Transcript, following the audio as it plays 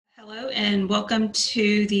Hello and welcome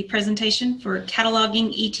to the presentation for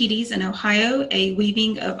Cataloging ETDs in Ohio, a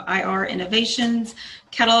weaving of IR innovations,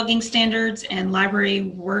 cataloging standards, and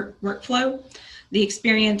library workflow, the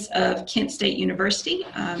experience of Kent State University.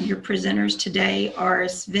 Your presenters today are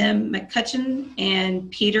Sevim McCutcheon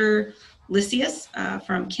and Peter Lisius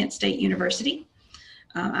from Kent State University.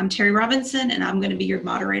 I'm Terry Robinson, and I'm going to be your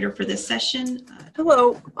moderator for this session.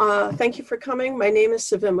 Hello, thank you for coming. My name is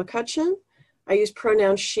Sevim McCutcheon. I use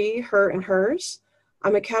pronouns she, her, and hers.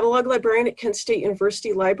 I'm a catalog librarian at Kent State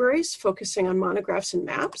University Libraries, focusing on monographs and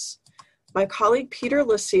maps. My colleague Peter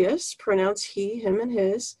Lisius, pronouns he, him, and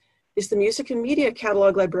his, is the music and media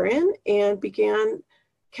catalog librarian and began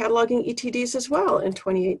cataloging ETDs as well in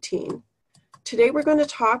 2018. Today we're going to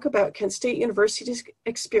talk about Kent State University's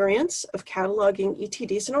experience of cataloging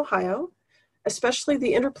ETDs in Ohio, especially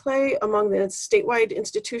the interplay among the statewide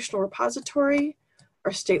institutional repository,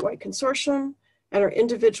 our statewide consortium, and our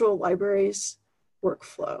individual libraries'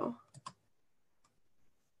 workflow.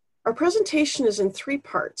 Our presentation is in 3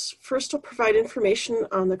 parts. First, I'll provide information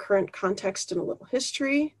on the current context and a little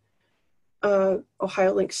history.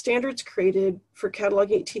 OhioLINK standards created for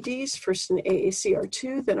cataloging ETDs, first in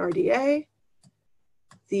AACR2, then RDA.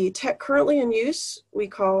 The tech currently in use, we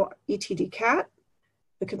call ETD-CAT,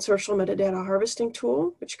 the consortial metadata harvesting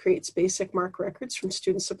tool, which creates basic MARC records from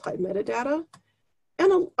student-supplied metadata.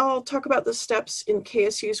 And I'll talk about the steps in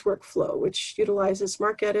KSU's workflow, which utilizes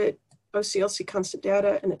MARC-edit, OCLC constant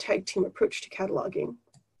data, and a tag team approach to cataloging.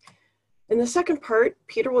 In the second part,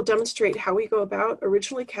 Peter will demonstrate how we go about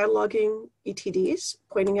originally cataloging ETDs,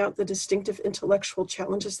 pointing out the distinctive intellectual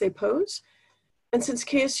challenges they pose. And since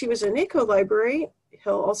KSU is a NACO library,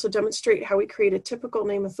 he'll also demonstrate how we create a typical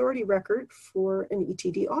name authority record for an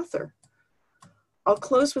ETD author. I'll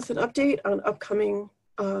close with an update on upcoming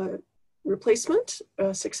replacement,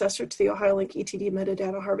 a successor to the OhioLINK ETD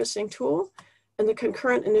metadata harvesting tool, and the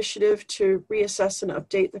concurrent initiative to reassess and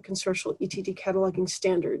update the consortial ETD cataloging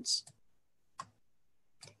standards.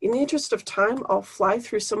 In the interest of time, I'll fly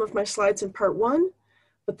through some of my slides in part 1,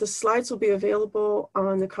 but the slides will be available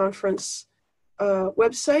on the conference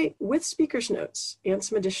website with speaker's notes and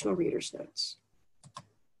some additional reader's notes.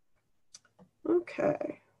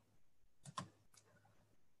 Okay.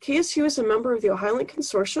 KSU is a member of the OhioLINK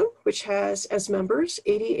Consortium, which has as members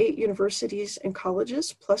 88 universities and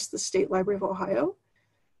colleges, plus the State Library of Ohio.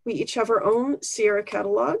 We each have our own Sierra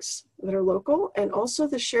catalogs that are local, and also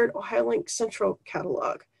the shared OhioLINK Central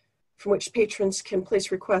catalog, from which patrons can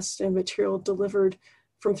place requests and material delivered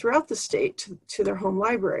from throughout the state to their home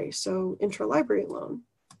library, so intra-library loan.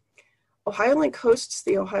 OhioLINK hosts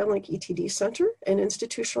the OhioLINK ETD Center, an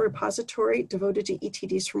institutional repository devoted to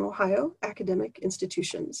ETDs from Ohio academic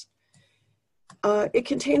institutions. It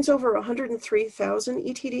contains over 103,000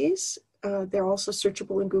 ETDs. They're also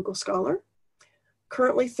searchable in Google Scholar.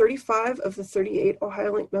 Currently, 35 of the 38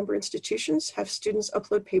 OhioLINK member institutions have students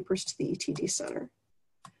upload papers to the ETD Center.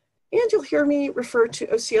 And you'll hear me refer to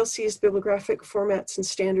OCLC's bibliographic formats and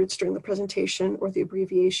standards during the presentation, or the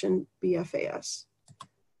abbreviation BFAS.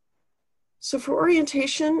 So for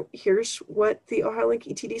orientation, here's what the OhioLINK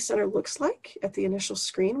ETD Center looks like at the initial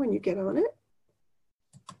screen when you get on it,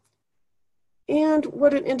 and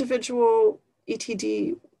what an individual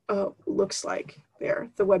ETD looks like there,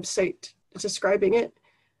 the website describing it.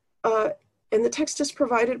 And the text is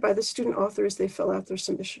provided by the student authors. They fill out their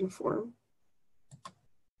submission form.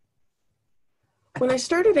 When I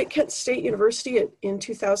started at Kent State University in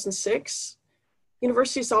 2006,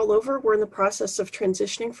 universities all over were in the process of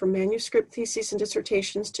transitioning from manuscript theses and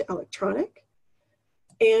dissertations to electronic.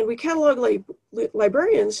 And we catalog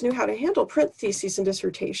librarians knew how to handle print theses and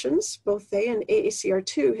dissertations. Both they and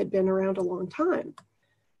AACR2 had been around a long time.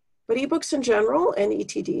 But ebooks in general and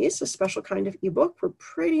ETDs, a special kind of ebook, were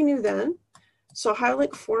pretty new then. So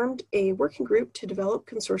OhioLINK formed a working group to develop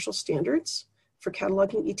consortial standards for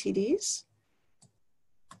cataloging ETDs.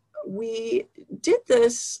 We did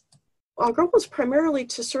this. Our goal was primarily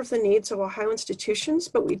to serve the needs of Ohio institutions,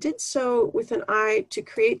 but we did so with an eye to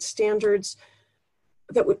create standards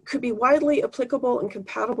that could be widely applicable and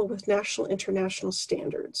compatible with national and international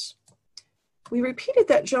standards. We repeated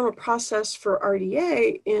that general process for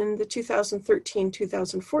RDA in the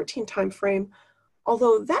 2013-2014 timeframe,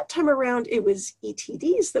 although that time around it was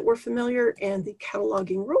ETDs that were familiar and the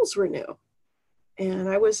cataloging rules were new. And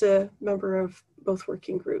I was a member of both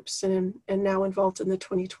working groups and now involved in the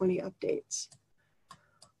 2020 updates.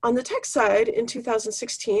 On the tech side, in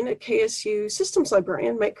 2016, a KSU systems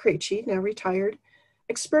librarian, Mike Krejci, now retired,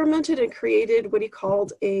 experimented and created what he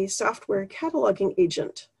called a software cataloging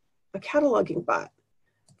agent, a cataloging bot,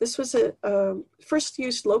 This was first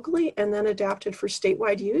used locally and then adapted for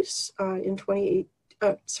statewide use in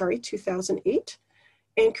 2008,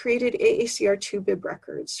 and created AACR2 bib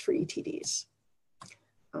records for ETDs.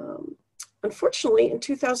 Unfortunately, in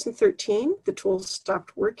 2013, the tool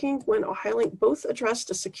stopped working when OhioLINK both addressed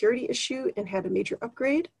a security issue and had a major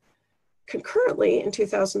upgrade. Concurrently, in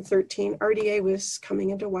 2013, RDA was coming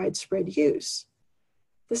into widespread use.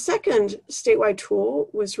 The second statewide tool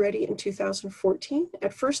was ready in 2014.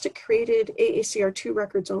 At first, it created AACR2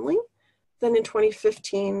 records only. Then in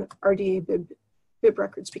 2015, RDA bib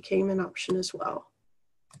records became an option as well.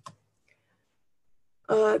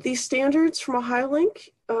 These standards from OhioLINK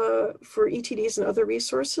for ETDs and other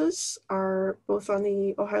resources are both on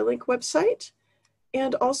the OhioLINK website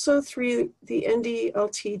and also through the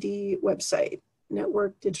NDLTD website,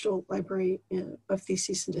 Network Digital Library of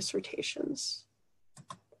Theses and Dissertations.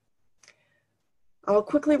 I'll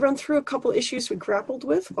quickly run through a couple issues we grappled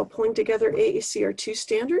with while pulling together AACR2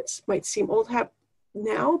 standards. Might seem old hat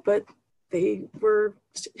now, but they were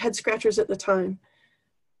head scratchers at the time.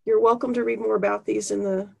 You're welcome to read more about these in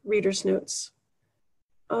the reader's notes.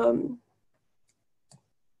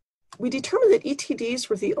 We determined that ETDs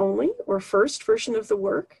were the only or first version of the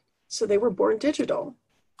work, so they were born digital,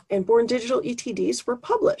 and born digital ETDs were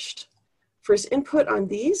published. For his input on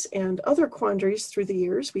these and other quandaries through the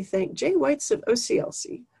years, we thank Jay Weitz of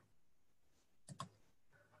OCLC.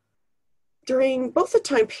 During both the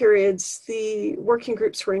time periods the working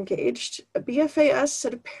groups were engaged, BFAS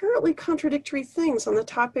said apparently contradictory things on the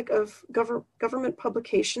topic of government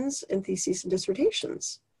publications and theses and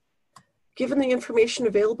dissertations. Given the information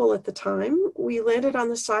available at the time, we landed on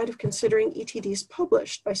the side of considering ETDs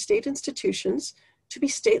published by state institutions to be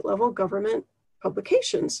state-level government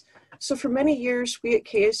publications. So for many years, we at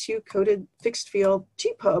KSU coded fixed field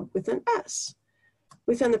GPub with an S.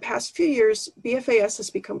 Within the past few years, BFAS has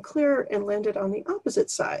become clearer and landed on the opposite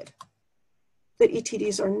side, that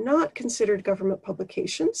ETDs are not considered government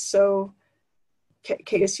publications, so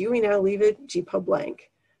KSU, we now leave it GPub blank.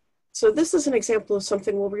 So this is an example of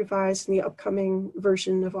something we'll revise in the upcoming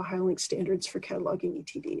version of OhioLINK standards for cataloging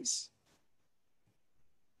ETDs.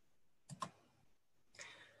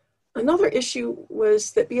 Another issue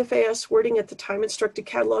was that BFAS wording at the time instructed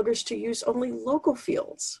catalogers to use only local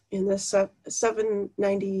fields in the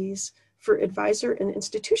 790s for advisor and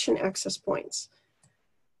institution access points.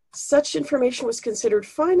 Such information was considered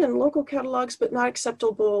fine in local catalogs, but not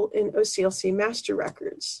acceptable in OCLC master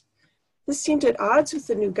records. This seemed at odds with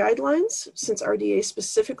the new guidelines, since RDA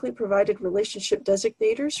specifically provided relationship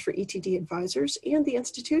designators for ETD advisors and the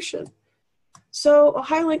institution. So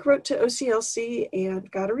OhioLINK wrote to OCLC and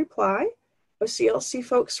got a reply. OCLC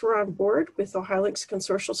folks were on board with OhioLINK's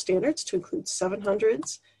consortial standards to include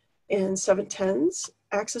 700s and 710s,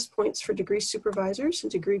 access points for degree supervisors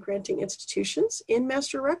and degree granting institutions in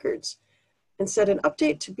master records, and said an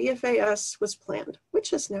update to BFAS was planned,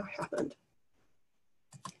 which has now happened.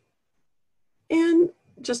 And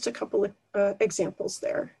just a couple of examples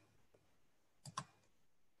there.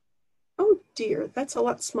 Oh dear, that's a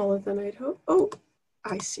lot smaller than I'd hoped. Oh,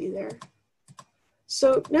 I see there.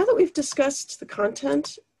 So now that we've discussed the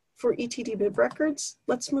content for ETD bib records,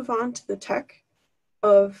 let's move on to the tech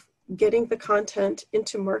of getting the content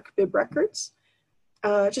into MARC bib records.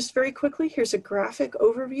 Just very quickly, here's a graphic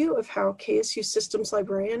overview of how KSU Systems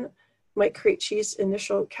Librarian Mike Krejci's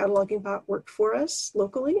initial cataloging bot worked for us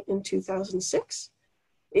locally in 2006.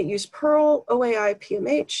 It used Perl, OAI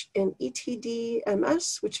PMH, and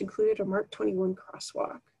ETDMS, which included a MARC 21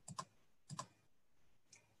 crosswalk.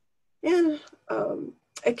 And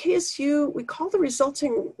at KSU, we call the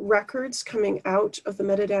resulting records coming out of the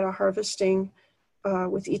metadata harvesting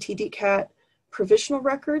with ETDCat provisional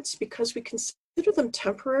records because we consider them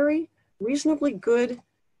temporary, reasonably good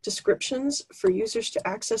descriptions for users to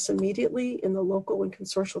access immediately in the local and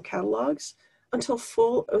consortial catalogs until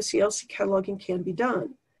full OCLC cataloging can be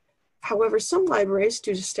done. However, some libraries,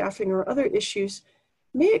 due to staffing or other issues,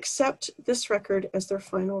 may accept this record as their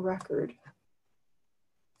final record.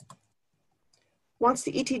 Once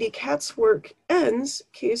the ETDCat's work ends,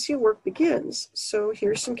 KSU work begins. So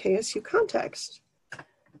here's some KSU context.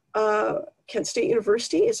 Kent State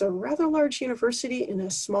University is a rather large university in a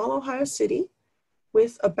small Ohio city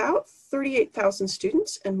with about 38,000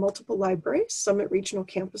 students and multiple libraries, some at regional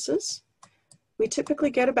campuses. We typically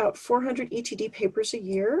get about 400 ETD papers a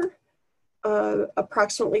year,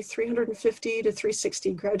 approximately 350 to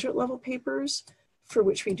 360 graduate level papers, for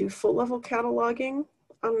which we do full level cataloging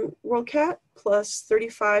on WorldCat, plus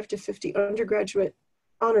 35 to 50 undergraduate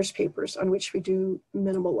honors papers on which we do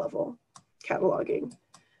minimal level cataloging.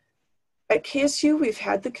 At KSU, we've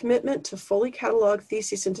had the commitment to fully catalog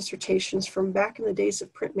theses and dissertations from back in the days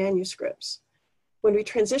of print manuscripts. When we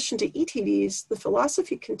transitioned to ETDs, the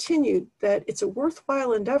philosophy continued that it's a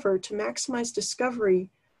worthwhile endeavor to maximize discovery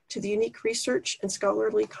to the unique research and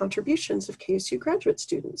scholarly contributions of KSU graduate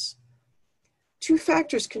students. Two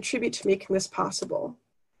factors contribute to making this possible.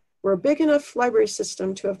 We're a big enough library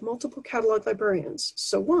system to have multiple catalog librarians.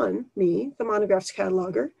 So one, me, the monographs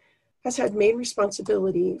cataloger, has had main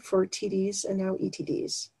responsibility for TDs and now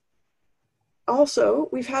ETDs. Also,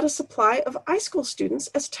 we've had a supply of iSchool students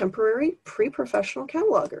as temporary pre-professional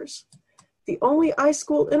catalogers. The only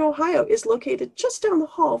iSchool in Ohio is located just down the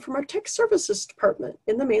hall from our tech services department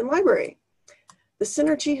in the main library. The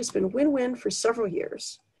synergy has been win-win for several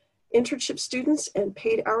years. Internship students and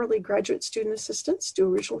paid hourly graduate student assistants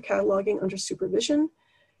do original cataloging under supervision,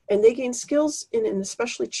 and they gain skills in an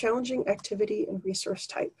especially challenging activity and resource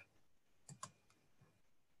type.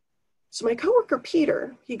 So my coworker,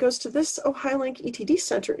 Peter, he goes to this OhioLINK ETD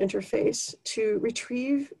Center interface to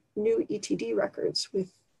retrieve new ETD records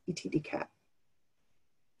with ETDCat.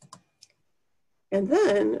 And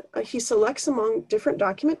then he selects among different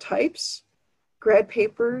document types, grad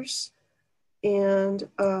papers, and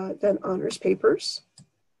then honors papers,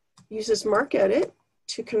 uses MARC edit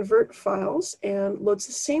to convert files and loads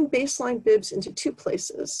the same baseline bibs into two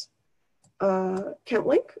places.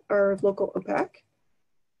 CountLink, our local OPAC,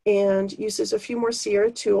 and uses a few more Sierra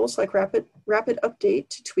tools like rapid update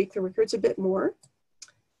to tweak the records a bit more,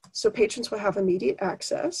 so patrons will have immediate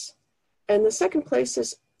access. And the second place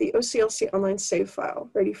is the OCLC online save file,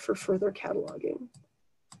 ready for further cataloging.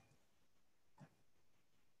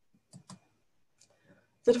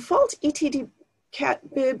 The default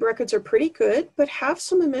ETDCat bib records are pretty good, but have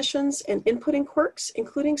some omissions and inputting quirks,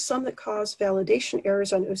 including some that cause validation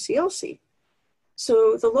errors on OCLC.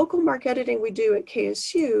 So the local MARC editing we do at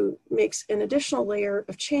KSU makes an additional layer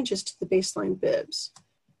of changes to the baseline bibs.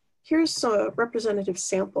 Here's a representative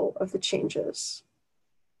sample of the changes.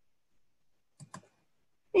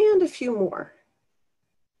 And a few more.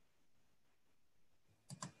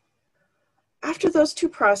 After those two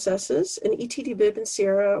processes, an ETD bib in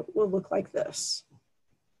Sierra will look like this.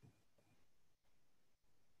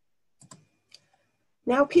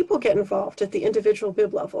 Now people get involved at the individual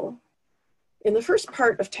bib level. In the first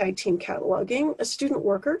part of tag team cataloging, a student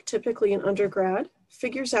worker, typically an undergrad,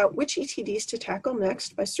 figures out which ETDs to tackle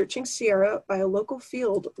next by searching Sierra by a local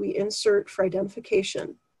field we insert for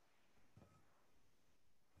identification.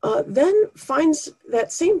 Then finds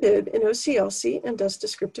that same bib in OCLC and does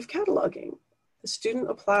descriptive cataloging. The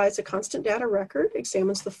student applies a constant data record,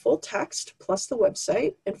 examines the full text plus the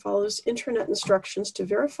website, and follows internet instructions to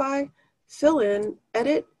verify, fill in,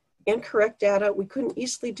 edit, and correct data we couldn't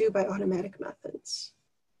easily do by automatic methods.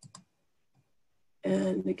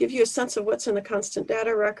 And to give you a sense of what's in the constant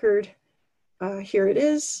data record, here it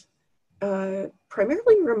is.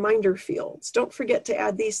 Primarily reminder fields. Don't forget to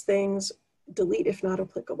add these things, delete if not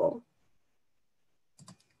applicable.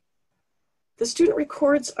 The student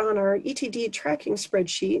records on our ETD tracking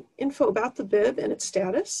spreadsheet info about the bib and its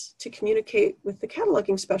status to communicate with the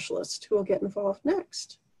cataloging specialist who will get involved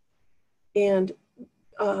next. And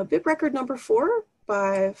bib record number 4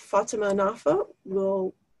 by Fatima Nafa,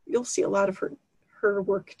 you'll see a lot of her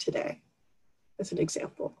work today as an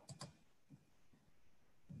example.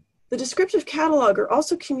 The descriptive cataloger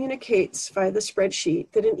also communicates via the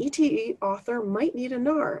spreadsheet that an ETD author might need a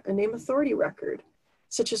NAR, a name authority record,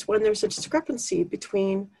 such as when there's a discrepancy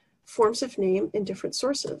between forms of name in different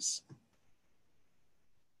sources.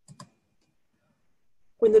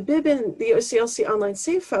 When the bib in the OCLC online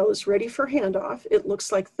save file is ready for handoff, it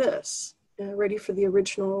looks like this, ready for the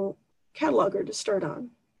original cataloger to start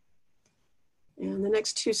on. And the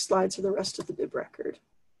next 2 slides are the rest of the bib record.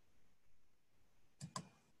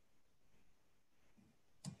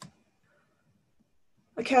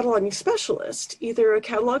 A cataloging specialist, either a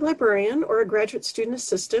catalog librarian or a graduate student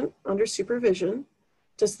assistant under supervision,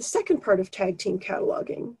 does the second part of tag team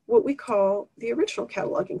cataloging, what we call the original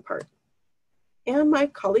cataloging part. And my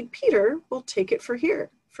colleague Peter will take it from here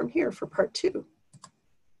for part 2.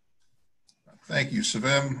 Thank you,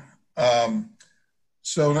 Sevim.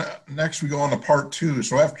 So next we go on to part 2.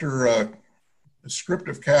 So after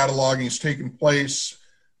descriptive cataloging has taken place,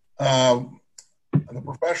 the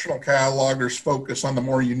professional catalogers focus on the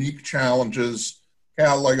more unique challenges,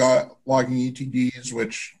 cataloging ETDs,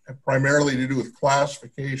 which have primarily to do with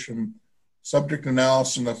classification, subject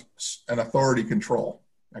analysis, and authority control.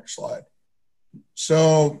 Next slide.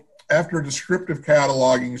 So after descriptive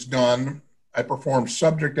cataloging is done, I perform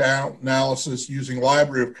subject analysis using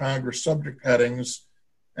Library of Congress subject headings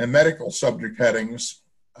and medical subject headings.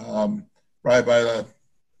 provided by the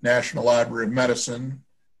National Library of Medicine.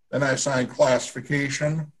 Then I assign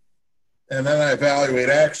classification, and then I evaluate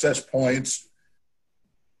access points.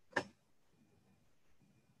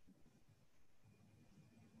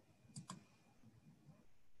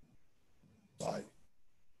 Slide.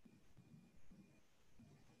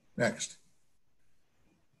 Next.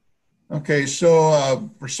 Okay,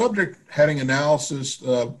 so for subject heading analysis,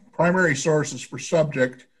 primary sources for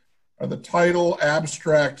subject are the title,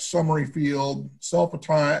 abstract, summary field,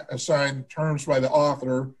 self-assigned terms by the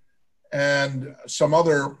author, and some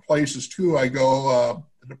other places too. I go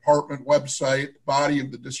the department website, body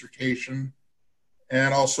of the dissertation,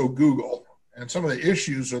 and also Google. And some of the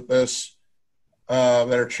issues with this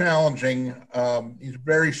that are challenging, these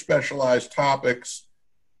very specialized topics,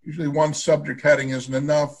 usually one subject heading isn't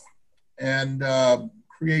enough, and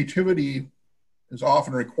creativity is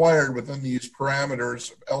often required within these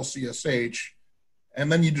parameters of LCSH,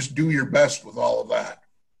 and then you just do your best with all of that.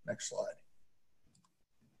 Next slide.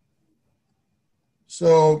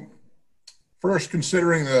 So first,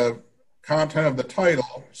 considering the content of the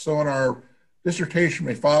title. So in our dissertation,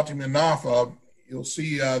 Mefatim and Nafa, you'll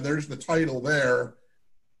see there's the title there,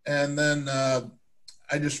 and then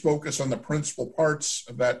I just focus on the principal parts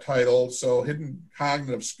of that title. So hidden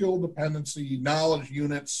cognitive skill dependency, knowledge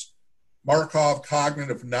units, Markov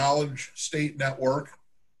cognitive knowledge state network.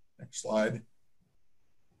 Next slide.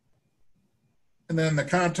 And then the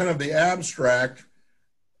content of the abstract,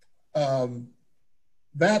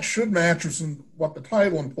 that should match with what the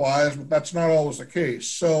title implies, but that's not always the case.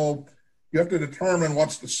 So you have to determine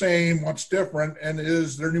what's the same, what's different, and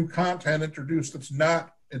is there new content introduced that's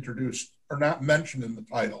not introduced or not mentioned in the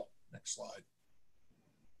title. Next slide.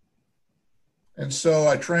 And so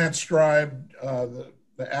I transcribed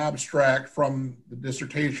the abstract from the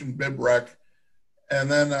dissertation BibRec,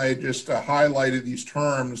 and then I just highlighted these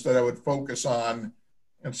terms that I would focus on,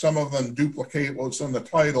 and some of them duplicate what's in the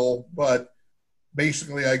title, but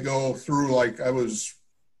basically I go through like I was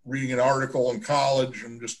reading an article in college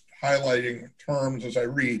and just highlighting terms as I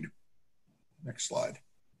read. Next slide.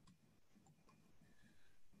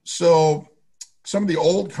 So some of the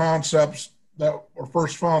old concepts that were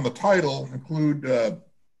first found in the title include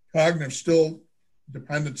cognitive skill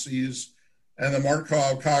dependencies and the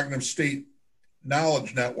Markov cognitive state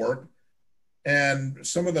knowledge network. And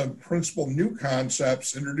some of the principal new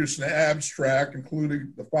concepts introduced in the abstract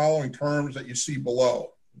including the following terms that you see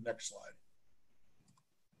below. Next slide.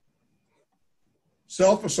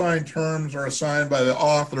 Self-assigned terms are assigned by the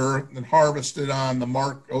author and harvested on the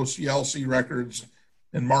MARC OCLC records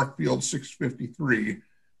in MARC field 653.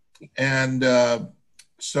 And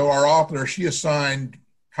so our author, she assigned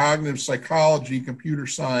cognitive psychology, computer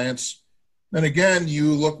science. Then again,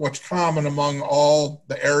 you look what's common among all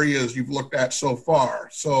the areas you've looked at so far.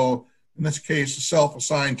 So in this case, the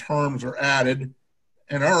self-assigned terms are added.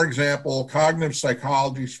 In our example, cognitive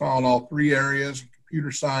psychology is found in all three areas, and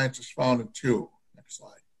computer science is found in two. Next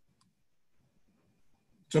slide.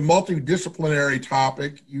 It's a multidisciplinary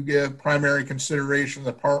topic. You give primary consideration of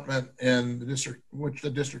the department in the district which the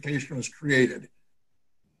dissertation was created.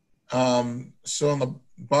 So the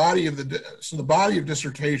body of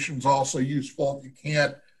dissertation is also useful. You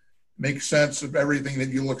can't make sense of everything that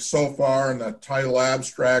you look so far in the title,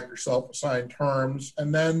 abstract, or self-assigned terms,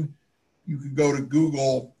 and then you can go to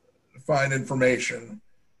Google to find information,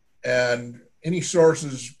 and any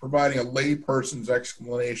sources providing a layperson's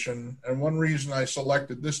explanation. And one reason I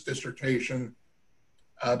selected this dissertation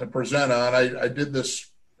to present on, I did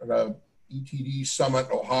this at a ETD summit,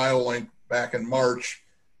 OhioLINK, back in March.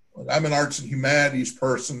 I'm an arts and humanities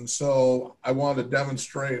person, so I wanted to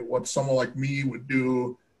demonstrate what someone like me would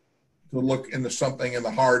do to look into something in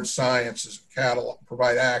the hard sciences and catalog,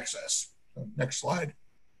 provide access. Next slide.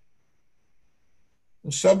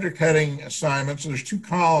 The subject heading assignments, there's two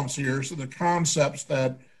columns here. So the concepts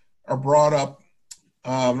that are brought up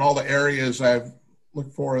in all the areas I've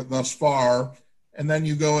looked for thus far. And then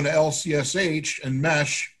you go into LCSH and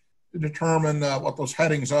MESH to determine what those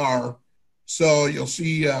headings are. So you'll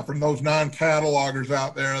see from those non-catalogers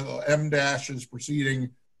out there, the M dashes preceding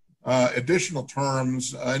additional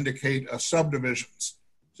terms indicate subdivisions.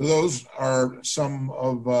 So those are some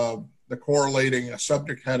of the correlating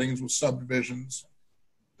subject headings with subdivisions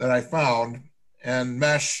that I found. And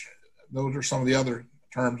MESH, those are some of the other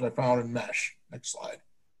terms I found in MESH. Next slide.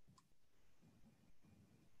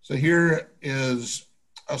 So here is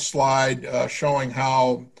a slide showing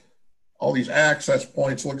how all these access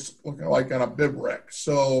points look like on a BibRec.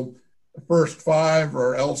 So the first five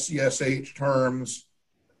are LCSH terms.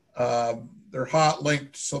 They're hot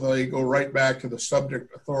linked, so they go right back to the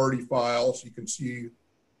subject authority file. So you can see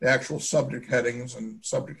the actual subject headings and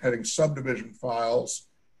subject heading subdivision files.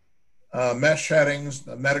 Mesh headings,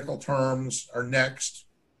 the medical terms are next.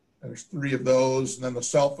 There's 3 of those, and then the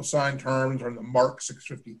self-assigned terms are in the MARC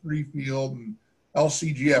 653 field, and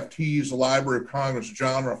LCGFT is the Library of Congress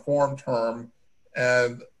genre form term,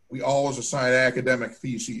 and we always assign academic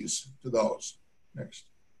theses to those. Next.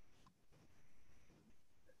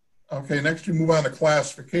 Okay, next we move on to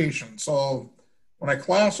classification. So when I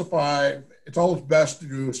classify, it's always best to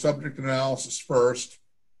do a subject analysis first.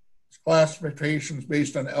 Classification is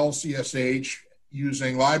based on LCSH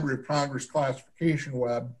using Library of Congress classification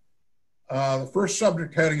web. The first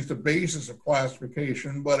subject heading is the basis of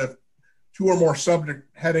classification, but if 2 or more subject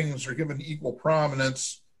headings are given equal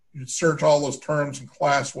prominence, you search all those terms in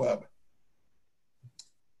class web.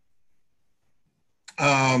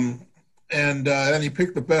 Then you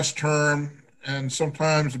pick the best term, and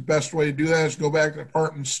sometimes the best way to do that is go back to the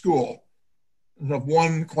department school. If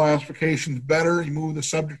one classification is better, you move the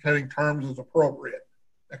subject heading terms as appropriate.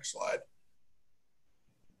 Next slide.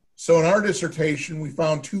 So in our dissertation, we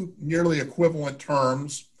found 2 nearly equivalent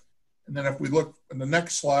terms. And then if we look in the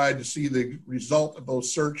next slide to see the result of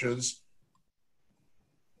those searches,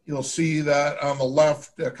 you'll see that on the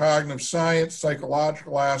left, cognitive science,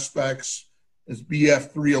 psychological aspects is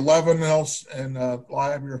BF 311 and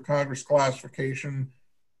Library of Congress classification.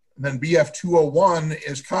 And then BF 201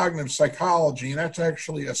 is cognitive psychology, and that's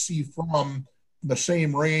actually a C from the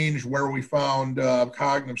same range where we found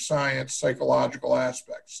cognitive science, psychological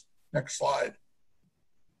aspects. Next slide.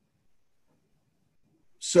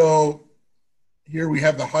 So here we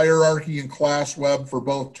have the hierarchy in class web for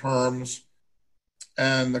both terms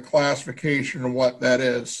and the classification of what that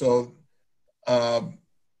is. So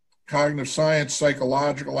cognitive science,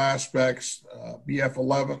 psychological aspects, BF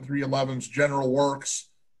 311's general works,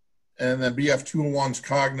 and then BF 201's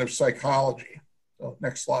cognitive psychology. So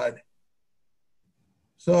next slide.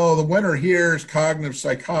 So the winner here is cognitive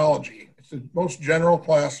psychology. It's the most general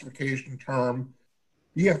classification term.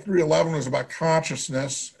 BF 311 was about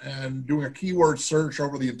consciousness, and doing a keyword search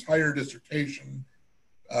over the entire dissertation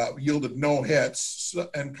yielded no hits.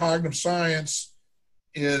 And cognitive science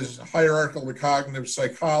is hierarchical to cognitive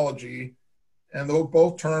psychology, and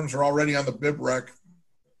both terms are already on the BibRec.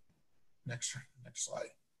 Next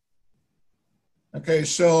slide. Okay,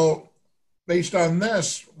 so based on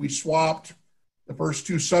this, we swapped the first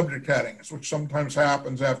 2 subject headings, which sometimes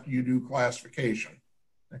happens after you do classification.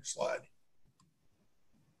 Next slide.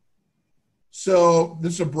 So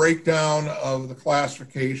this is a breakdown of the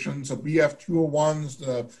classifications. So BF 201's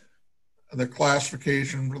the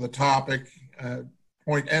classification for the topic.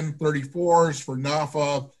 Point N34 is for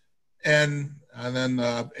NAFA, N, and then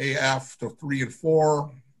AF to 3 and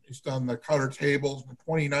 4. It's done the Cutter tables in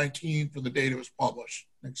 2019 for the date it was published.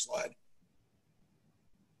 Next slide.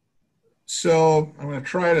 So I'm going to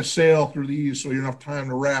try to sail through these so you don't have time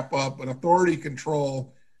to wrap up. But authority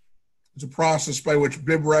control is a process by which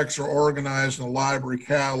BibRecs are organized in a library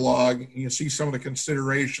catalog. You see some of the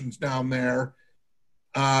considerations down there.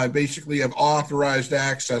 Basically, you have authorized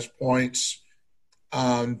access points,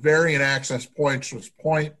 variant access points, which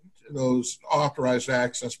point to those authorized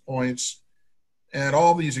access points. And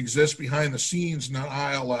all these exist behind the scenes in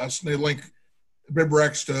ILS, and they link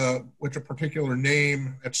BibRecs to which a particular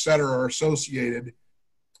name, et cetera, are associated.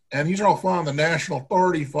 And these are all found in the National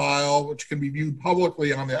Authority file, which can be viewed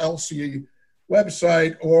publicly on the LC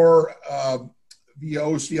website or via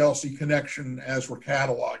OCLC connection as we're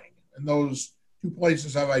cataloging. And those 2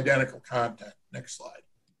 places have identical content. Next slide.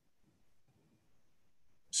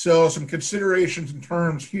 So some considerations and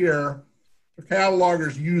terms here. The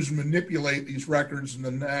catalogers use and manipulate these records in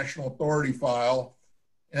the National Authority file,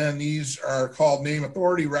 and these are called name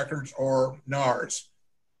authority records or NARs.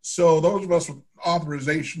 So those of us with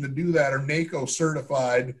authorization to do that are NACO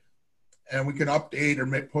certified, and we can update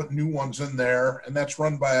or put new ones in there, and that's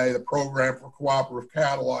run by the Program for Cooperative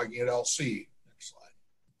Cataloging at LC. Next slide.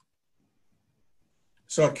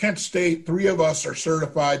 So at Kent State, 3 of us are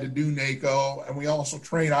certified to do NACO, and we also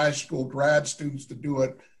train high school grad students to do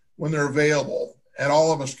it when they're available. And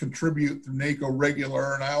all of us contribute through NACO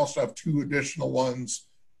Regular, and I also have 2 additional ones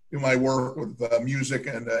in my work with music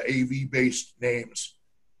and AV-based names.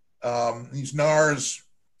 These NARs,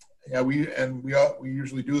 yeah, we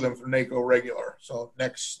usually do them through NACO Regular. So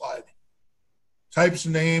next slide. Types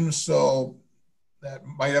of names, so that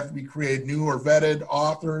might have to be created new or vetted: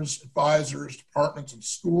 authors, advisors, departments, and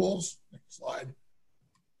schools. Next slide.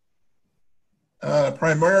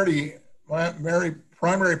 Primary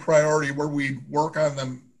priority where we work on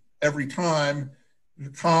them every time,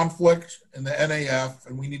 conflict in the NAF,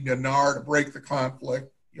 and we need a NAR to break the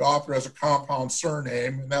conflict. the author has a compound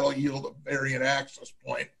surname, and that'll yield a variant access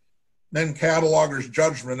point. Then cataloger's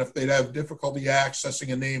judgment if they'd have difficulty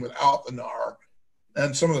accessing a name without the NAR.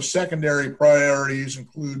 And some of the secondary priorities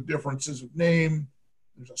include differences of name,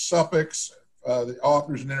 there's a suffix, the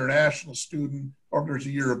author's an international student, or there's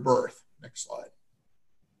a year of birth. Next slide.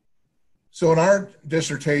 So in our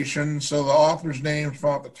dissertation, so the author's names are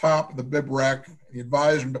found at the top of the bib rec, the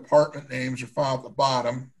advisor and department names are found at the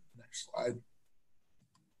bottom. Next slide.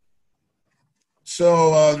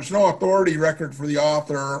 So there's no authority record for the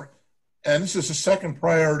author, and this is a second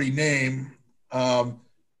priority name. And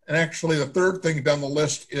actually the third thing down the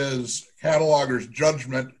list is cataloger's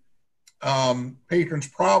judgment. Patrons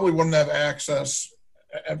probably wouldn't have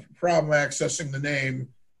problem accessing the name.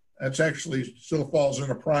 That's actually still falls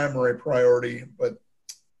in a primary priority, but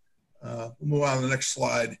we'll move on to the next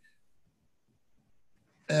slide.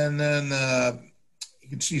 And then you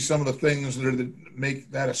can see some of the things that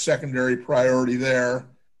make that a secondary priority there.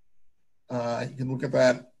 You can look at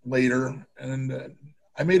that later. And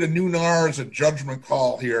I made a new NAR as a judgment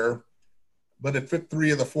call here, but it fit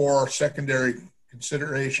 3 of the 4 secondary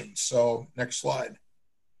considerations. So next slide.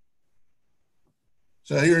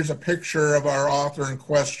 So here's a picture of our author in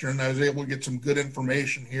question. I was able to get some good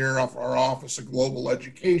information here off our Office of Global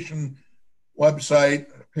Education website,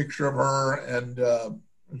 a picture of her, and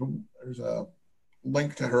there's a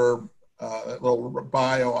link to her, little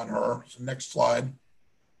bio on her. So next slide.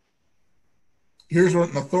 Here's what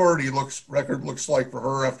an authority record looks like for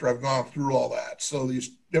her after I've gone through all that. So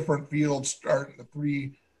these different fields starting with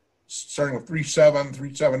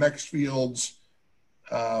 37X fields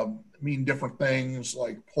mean different things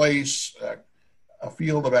like place, a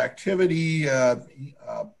field of activity,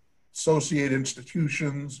 associated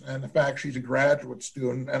institutions, and the fact she's a graduate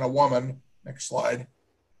student and a woman. Next slide.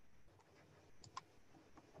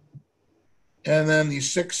 And then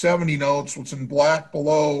these 670 notes, what's in black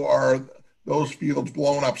below are those fields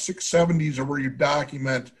blown up. 670s are where you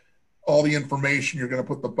document all the information you're going to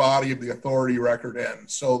put the body of the authority record in.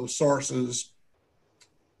 So the sources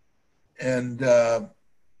and the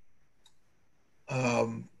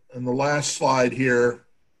last slide here.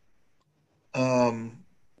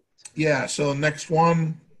 Yeah, so next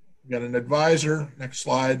one, we got an advisor. Next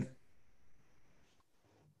slide.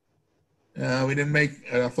 We didn't make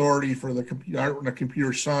an authority for the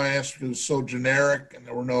computer science because it's so generic and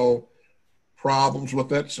there were no problems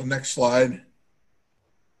with it. So next slide.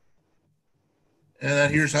 And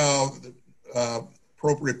then here's how the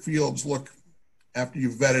appropriate fields look after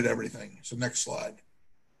you've vetted everything. So next slide.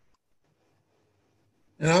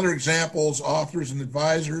 And other examples, authors and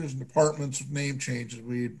advisors and departments with name changes.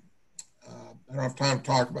 I don't have time to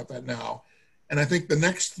talk about that now. And I think the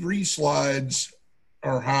next 3 slides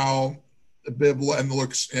are how the bib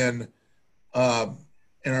looks in our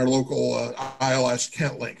local ILS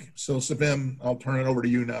Kent link. So Sevim, I'll turn it over to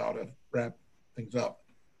you now to wrap things up.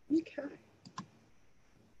 Okay.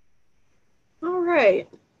 All right.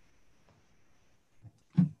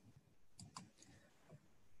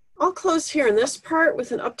 I'll close here in this part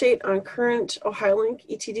with an update on current OhioLINK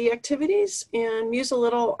ETD activities and muse a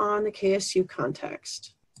little on the KSU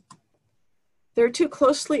context. There are 2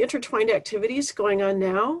 closely intertwined activities going on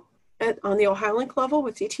now on the OhioLINK level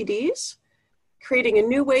with ETDs, creating a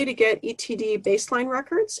new way to get ETD baseline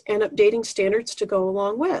records and updating standards to go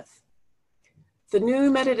along with. The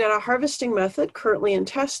new metadata harvesting method currently in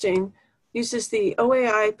testing uses the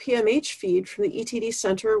OAI PMH feed from the ETD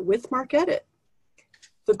Center with MARC Edit.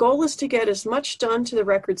 The goal is to get as much done to the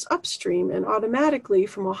records upstream and automatically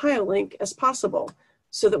from OhioLINK as possible,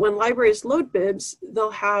 so that when libraries load bibs,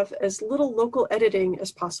 they'll have as little local editing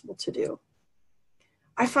as possible to do.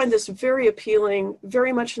 I find this very appealing,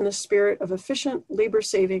 very much in the spirit of efficient,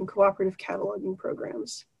 labor-saving cooperative cataloging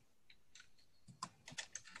programs.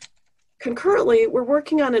 Concurrently, we're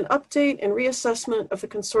working on an update and reassessment of the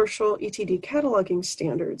consortial ETD cataloging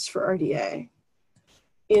standards for RDA.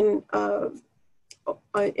 In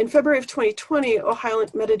February of 2020,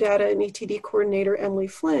 OhioLINK Metadata and ETD coordinator Emily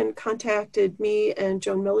Flynn contacted me and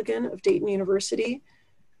Joan Milligan of Dayton University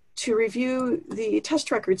to review the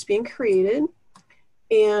test records being created.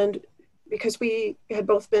 And because we had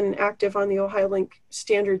both been active on the OhioLINK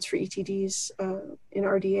standards for ETDs in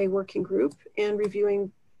RDA working group and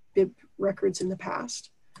reviewing bib records in the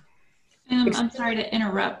past. I'm sorry to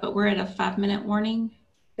interrupt, but we're at a 5-minute warning.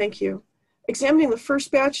 Thank you. Examining the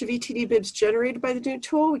first batch of ETD bibs generated by the new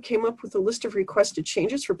tool, we came up with a list of requested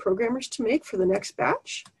changes for programmers to make for the next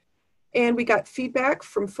batch. And we got feedback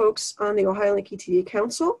from folks on the OhioLINK ETD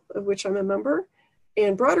Council, of which I'm a member,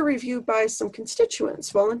 and broader review by some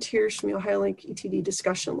constituents, volunteers from the OhioLINK ETD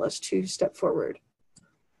discussion list to step forward.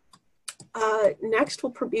 Next,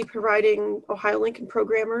 we'll be providing OhioLINK and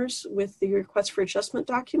programmers with the request for adjustment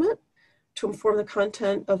document to inform the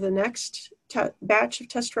content of the next batch of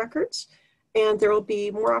test records. And there will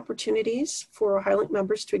be more opportunities for OhioLINK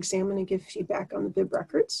members to examine and give feedback on the bib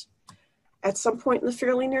records. At some point in the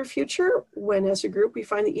fairly near future, when as a group we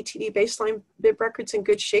find the ETD baseline bib records in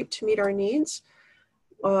good shape to meet our needs,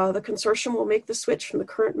 the consortium will make the switch from the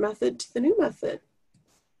current method to the new method.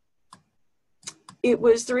 It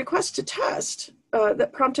was the request to test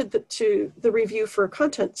that prompted the review for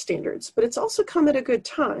content standards, but it's also come at a good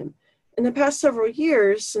time. In the past several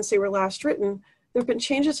years, since they were last written, there have been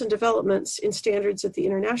changes and developments in standards at the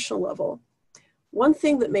international level. One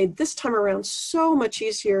thing that made this time around so much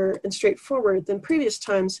easier and straightforward than previous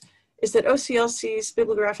times is that OCLC's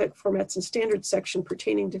bibliographic formats and standards section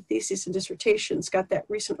pertaining to theses and dissertations got that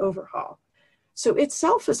recent overhaul. So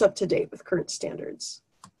itself is up to date with current standards.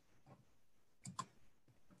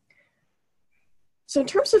 So in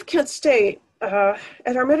terms of Kent State, at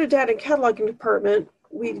our metadata and cataloging department,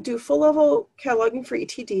 we do full-level cataloging for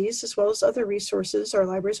ETDs as well as other resources our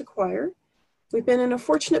libraries acquire. We've been in a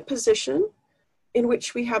fortunate position in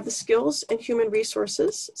which we have the skills and human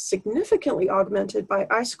resources significantly augmented by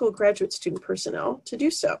iSchool graduate student personnel to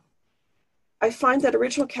do so. I find that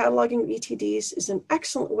original cataloging of ETDs is an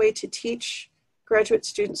excellent way to teach graduate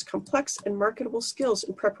students complex and marketable skills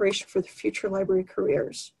in preparation for their future library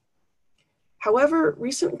careers. However,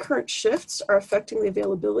 recent and current shifts are affecting the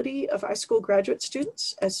availability of iSchool graduate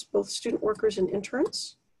students as both student workers and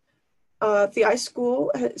interns. The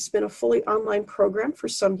iSchool has been a fully online program for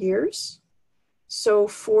some years. So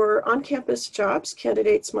for on-campus jobs,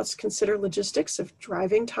 candidates must consider logistics of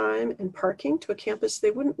driving time and parking to a campus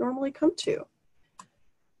they wouldn't normally come to.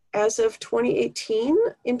 As of 2018,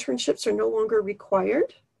 internships are no longer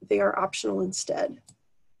required. They are optional instead.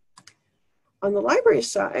 On the library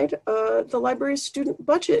side, the library's student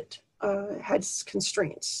budget had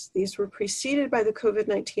constraints. These were preceded by the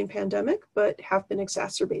COVID-19 pandemic, but have been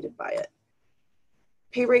exacerbated by it.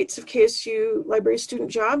 Pay rates of KSU library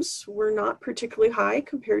student jobs were not particularly high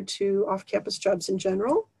compared to off-campus jobs in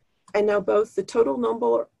general. And now both the total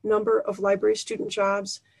number of library student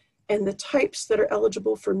jobs and the types that are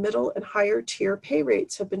eligible for middle and higher tier pay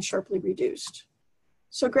rates have been sharply reduced.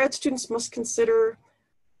 So grad students must consider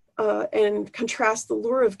and contrast the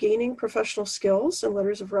lure of gaining professional skills and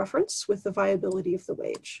letters of reference with the viability of the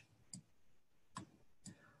wage.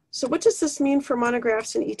 So what does this mean for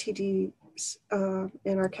monographs and ETDs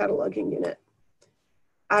in our cataloging unit?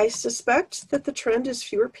 I suspect that the trend is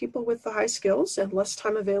fewer people with the high skills and less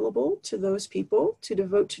time available to those people to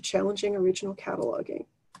devote to challenging original cataloging.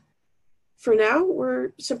 For now,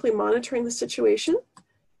 we're simply monitoring the situation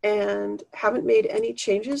and haven't made any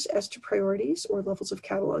changes as to priorities or levels of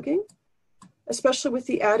cataloging. Especially with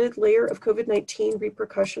the added layer of COVID-19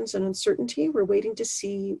 repercussions and uncertainty, we're waiting to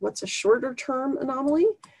see what's a shorter term anomaly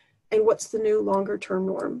and what's the new longer term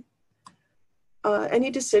norm. Any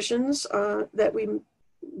decisions that we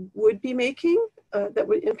would be making that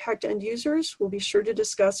would impact end users, we'll be sure to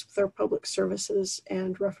discuss with our public services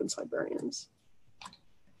and reference librarians.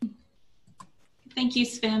 Thank you,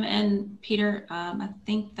 Sevim and Peter. I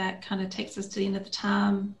think that kind of takes us to the end of the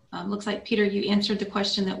time. Looks like, Peter, you answered the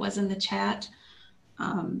question that was in the chat.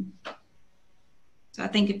 So I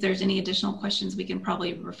think if there's any additional questions, we can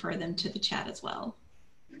probably refer them to the chat as well.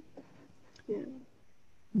 Yeah.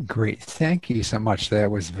 Great. Thank you so much.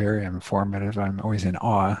 That was very informative. I'm always in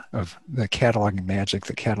awe of the cataloging magic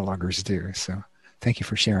that catalogers do. So thank you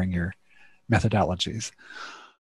for sharing your methodologies.